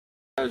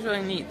It was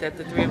really neat that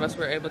the three of us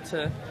were able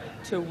to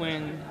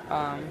win,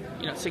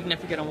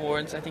 significant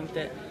awards. I think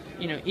that,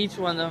 each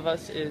one of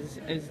us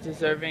is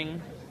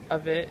deserving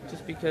of it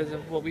just because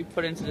of what we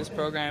put into this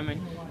program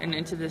and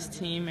into this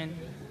team. And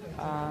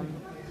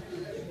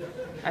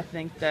I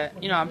think that,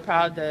 I'm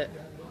proud that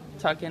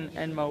Tuck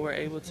and Mo were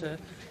able to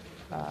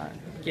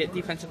get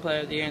Defensive Player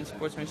of the Year and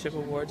Sportsmanship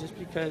Award just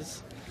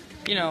because,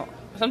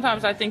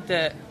 sometimes I think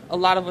that a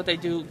lot of what they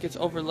do gets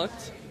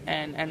overlooked.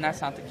 And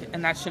that's not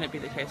and that shouldn't be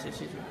the case this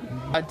season.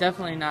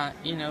 Definitely not.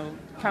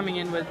 Coming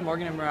in with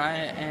Morgan and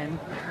Mariah and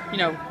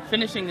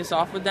finishing this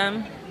off with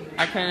them,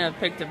 I couldn't have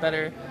picked a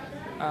better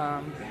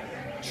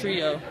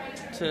trio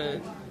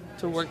to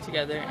work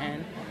together.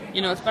 And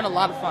it's been a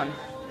lot of fun.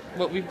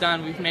 What we've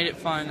done, we've made it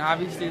fun.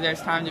 Obviously,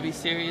 there's time to be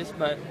serious,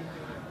 but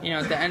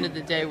at the end of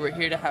the day, we're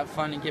here to have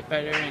fun and get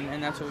better,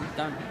 and that's what we've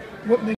done.